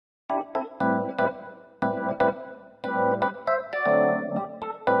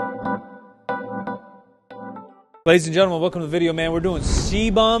Ladies and gentlemen, welcome to the video, man. We're doing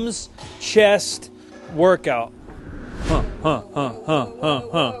CBUM's chest workout.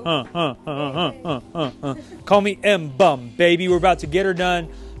 Call me M-Bum, baby. We're about to get her done.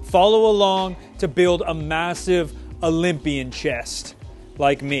 Follow along to build a massive Olympian chest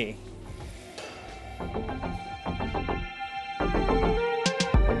like me.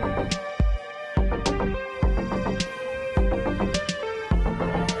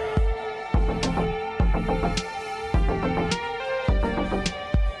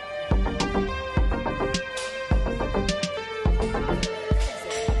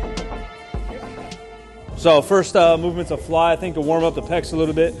 So first movement's a fly, I think, to warm up the pecs a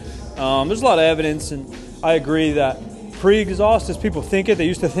little bit. There's a lot of evidence, and I agree that pre-exhaust, as people think it, they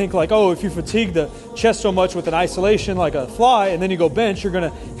used to think like, oh, if you fatigue the chest so much with an isolation like a fly, and then you go bench, you're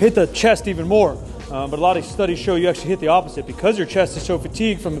gonna hit the chest even more. But a lot of studies show you actually hit the opposite. Because your chest is so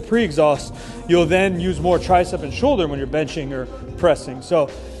fatigued from the pre-exhaust, you'll then use more tricep and shoulder when you're benching or pressing.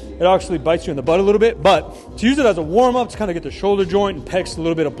 So it actually bites you in the butt a little bit, but to use it as a warm-up to kind of get the shoulder joint and pecs a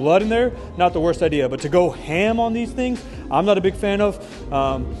little bit of blood in there, not the worst idea. But to go ham on these things, I'm not a big fan of.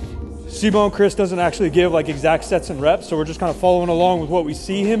 CBUM Chris doesn't actually give like exact sets and reps, so we're just kind of following along with what we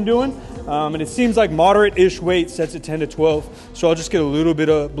see him doing. And it seems like moderate-ish weight, sets at 10 to 12. So I'll just get a little bit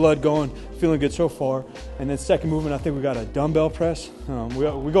of blood going, feeling good so far. And then second movement, I think we got a dumbbell press.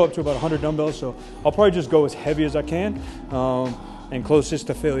 We go up to about 100 dumbbells, so I'll probably just go as heavy as I can. And closest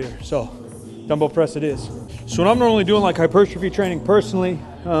to failure. So dumbbell press it is. So when I'm normally doing like hypertrophy training personally,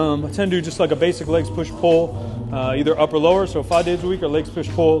 I tend to do just like a basic legs push pull, either upper lower, so 5 days a week, or legs push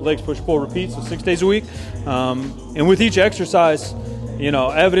pull repeat, so 6 days a week. And with each exercise, you know,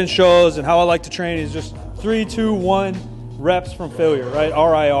 evidence shows, and how I like to train is just 3, 2, 1 reps from failure, right?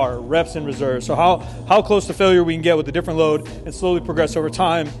 RIR, reps in reserve. So how close to failure we can get with a different load and slowly progress over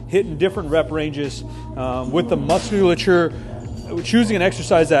time, hitting different rep ranges with the musculature, choosing an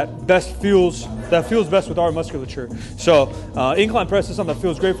exercise that feels best with our musculature. So incline press is something that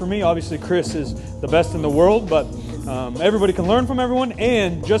feels great for me. Obviously Chris is the best in the world, but everybody can learn from everyone,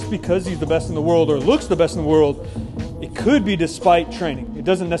 and just because he's the best in the world or looks the best in the world, it could be despite training. It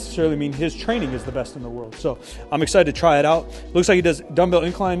doesn't necessarily mean his training is the best in the world. So I'm excited to try it out. Looks like he does dumbbell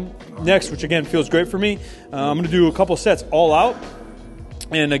incline next, which again feels great for me. I'm gonna do a couple sets all out.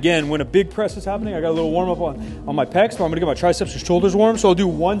 And again, when a big press is happening, I got a little warm up on my pecs, but I'm gonna get my triceps and shoulders warm. So I'll do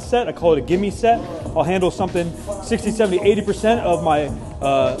one set, I call it a gimme set. I'll handle something 60, 70, 80% of my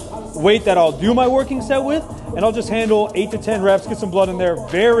weight that I'll do my working set with. And I'll just handle 8 to 10 reps, get some blood in there,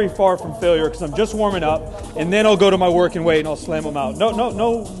 very far from failure because I'm just warming up. And then I'll go to my working weight and I'll slam them out.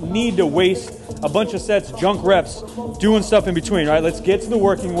 No need to waste a bunch of sets, junk reps, doing stuff in between, right? Let's get to the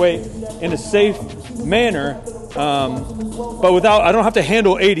working weight in a safe manner. But without, I don't have to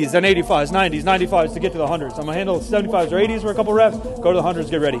handle 80s, then 85s, 90s, 95s to get to the 100s. I'm gonna handle 75s or 80s for a couple reps, go to the 100s,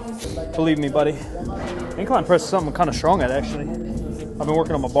 get ready. Believe me, buddy. Incline press is something I'm kind of strong at, actually. I've been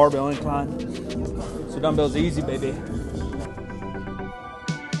working on my barbell incline. So dumbbells easy, baby.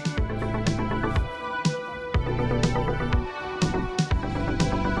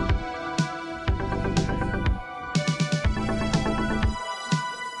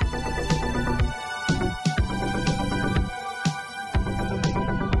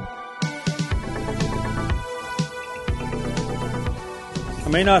 I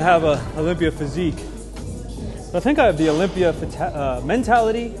may not have a Olympia physique, but I think I have the Olympia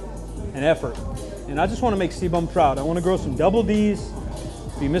mentality and effort. And I just want to make CBUM proud. I want to grow some double Ds,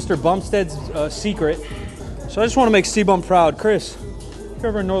 be Mr. Bumstead's secret. So I just want to make CBUM proud. Chris, if you're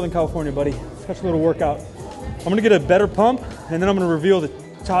ever in Northern California, buddy, catch a little workout. I'm going to get a better pump, and then I'm going to reveal the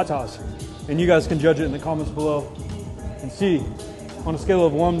tatas. And you guys can judge it in the comments below and see on a scale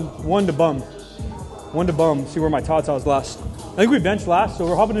of one to bum, see where my tatas last. I think we benched last, so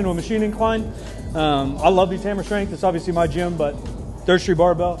we're hopping into a machine incline. I love these hammer strength. It's obviously my gym, but Third Street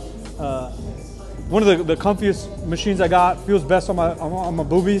Barbell. One of the comfiest machines I got. Feels best on my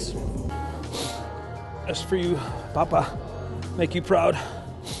boobies. That's for you, Papa. Make you proud.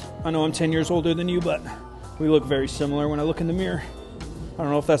 I know I'm 10 years older than you, but we look very similar when I look in the mirror. I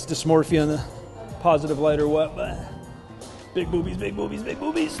don't know if that's dysmorphia in the positive light or what, but big boobies, big boobies, big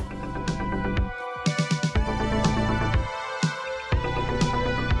boobies.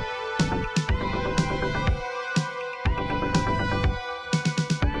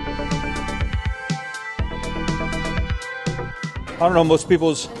 I don't know most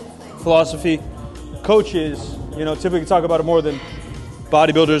people's philosophy. Coaches, you know, typically talk about it more than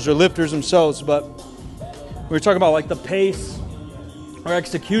bodybuilders or lifters themselves, but we were talking about like the pace or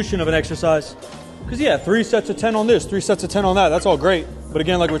execution of an exercise. Because yeah, 3 sets of 10 on this, 3 sets of 10 on that, that's all great. But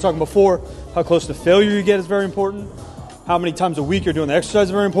again, like we were talking before, how close to failure you get is very important. How many times a week you're doing the exercise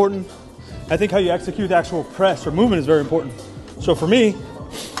is very important. I think how you execute the actual press or movement is very important. So for me,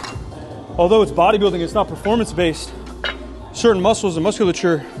 although it's bodybuilding, it's not performance-based, certain muscles and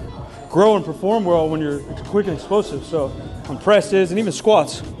musculature grow and perform well when you're quick and explosive. So on presses and even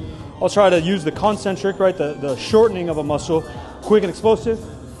squats, I'll try to use the concentric, right, the shortening of a muscle, quick and explosive,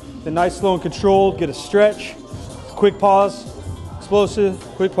 then nice, slow, and controlled, get a stretch, quick pause, explosive,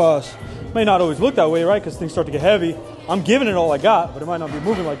 quick pause. May not always look that way, right, because things start to get heavy. I'm giving it all I got, but it might not be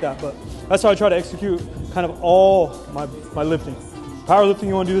moving like that. But that's how I try to execute kind of all my lifting. Powerlifting,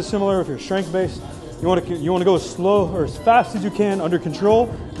 you want to do this similar. If you're strength-based, you want to go as slow or as fast as you can under control,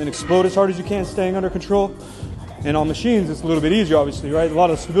 then explode as hard as you can, staying under control. And on machines, it's a little bit easier, obviously, right? A lot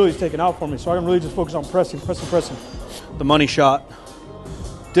of the stability is taken out for me, so I can really just focus on pressing. The money shot.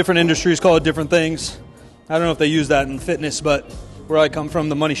 Different industries call it different things. I don't know if they use that in fitness, but where I come from,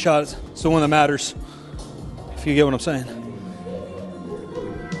 the money shot is the one that matters, if you get what I'm saying.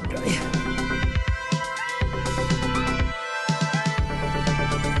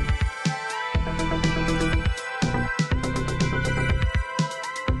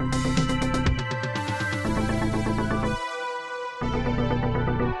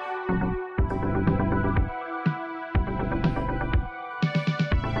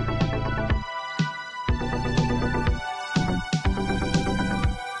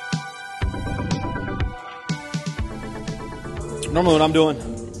 Normally when I'm doing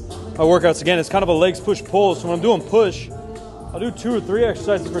my workouts, again, it's kind of a legs push pull. So when I'm doing push, I'll do 2 or 3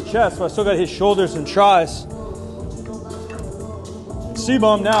 exercises for chest, so I still got to hit shoulders and tris.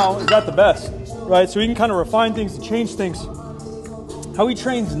 CBUM now is at the best, right? So we can kind of refine things and change things. How he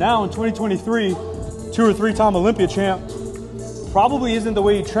trains now in 2023, 2 or 3-time Olympia champ, probably isn't the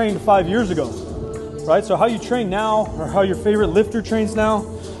way he trained 5 years ago, right? So how you train now, or how your favorite lifter trains now,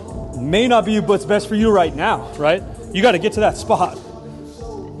 may not be what's best for you right now, right? You got to get to that spot.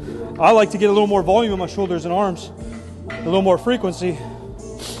 I like to get a little more volume in my shoulders and arms, a little more frequency.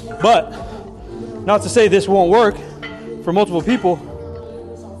 But not to say this won't work for multiple people,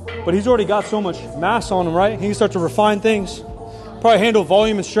 but he's already got so much mass on him, right? He can start to refine things, probably handle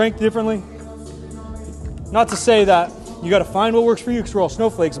volume and strength differently. Not to say that you got to find what works for you because we're all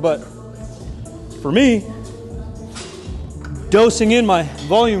snowflakes, but for me, dosing in my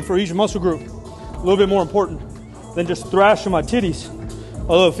volume for each muscle group a little bit more important than just thrashing my titties,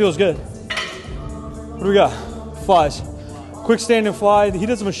 although it feels good. What do we got? Flies. Quick standing fly. He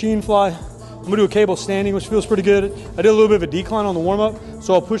does a machine fly. I'm gonna do a cable standing, which feels pretty good. I did a little bit of a decline on the warm up,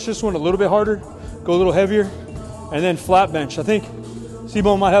 so I'll push this one a little bit harder, go a little heavier, and then flat bench. I think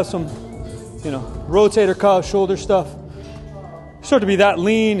CBUM might have some, rotator cuff, shoulder stuff. Start to be that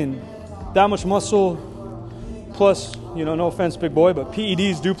lean and that much muscle, plus, no offense, big boy, but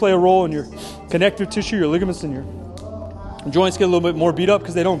PEDs do play a role in your connective tissue, your ligaments, and your joints get a little bit more beat up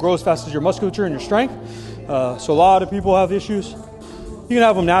because they don't grow as fast as your musculature and your strength. So a lot of people have issues. You can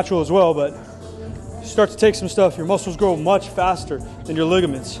have them natural as well, but you start to take some stuff, your muscles grow much faster than your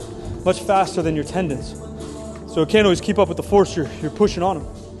ligaments, much faster than your tendons. So it can't always keep up with the force you're pushing on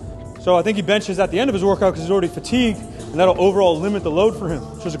them. So I think he benches at the end of his workout because he's already fatigued, and that'll overall limit the load for him,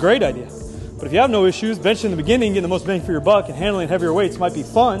 which is a great idea. But if you have no issues, benching in the beginning, getting the most bang for your buck, and handling heavier weights might be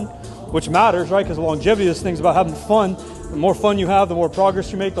fun, which matters, right? Because the longevity of this thing is about having fun. The more fun you have, the more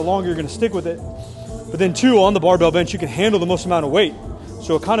progress you make, the longer you're going to stick with it. But then too, on the barbell bench, you can handle the most amount of weight.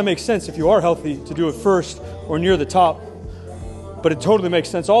 So it kind of makes sense if you are healthy to do it first or near the top. But it totally makes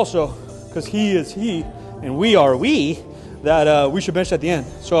sense also because he is he and we are we, that we should bench at the end.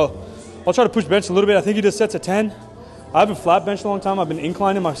 So I'll try to push bench a little bit. I think he does sets of 10. I haven't flat benched in a long time. I've been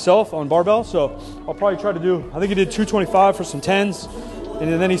inclining myself on barbell. So I'll probably try to do, I think he did 225 for some 10s.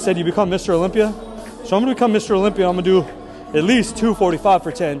 And then he said you become Mr. Olympia. So I'm going to become Mr. Olympia. I'm going to do at least 245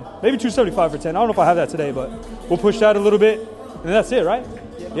 for 10, maybe 275 for 10. I don't know if I have that today, but we'll push that a little bit. And that's it, right?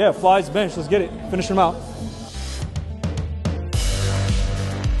 Yeah, flies, bench. Let's get it. Finish them out.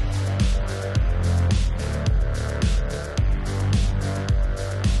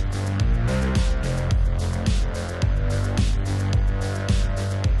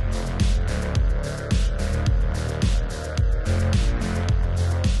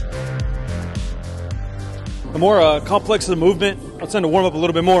 The more complex the movement, I'll tend to warm up a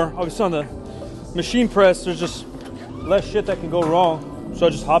little bit more. Obviously on the machine press, there's just less shit that can go wrong. So I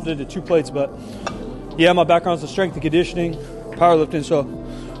just hopped into 2 plates, but yeah, my background's in strength and conditioning, powerlifting, so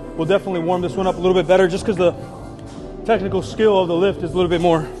we'll definitely warm this one up a little bit better just because the technical skill of the lift is a little bit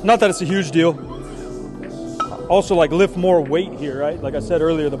more, not that it's a huge deal. Also lift more weight here, right? Like I said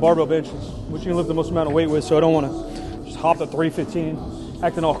earlier, the barbell bench is which you can lift the most amount of weight with, so I don't want to Just hopped at 315,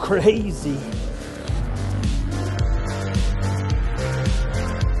 acting all crazy.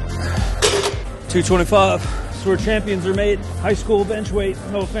 $225. That's where champions are made. High school bench weight.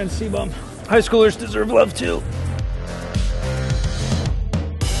 No offense, CBUM. High schoolers deserve love too.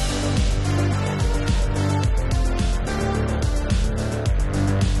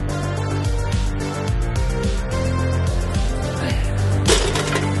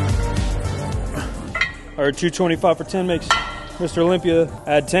 Our 225 for 10 makes Mr. Olympia.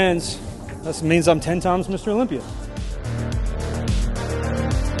 Add 10s. That means I'm 10 times Mr. Olympia.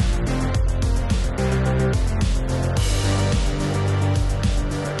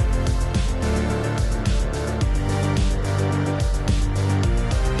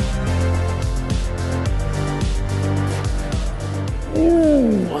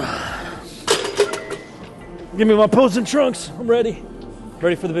 Give me my posing trunks. I'm ready.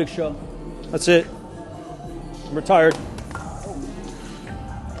 Ready for the big show. That's it. I'm retired.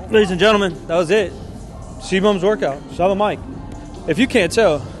 Ladies and gentlemen, that was it. CBUM's workout. Silent Mike. If you can't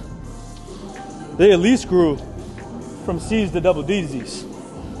tell, they at least grew from C's to double D's.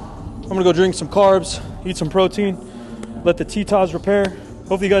 I'm gonna go drink some carbs, eat some protein, let the T-Toz repair.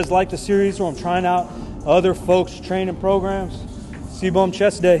 Hopefully you guys like the series where I'm trying out other folks' training programs. CBUM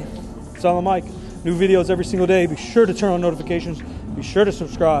Chest Day. Silent Mike. New videos every single day. Be sure to turn on notifications. Be sure to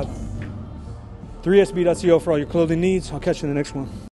subscribe. 3sb.co for all your clothing needs. I'll catch you in the next one.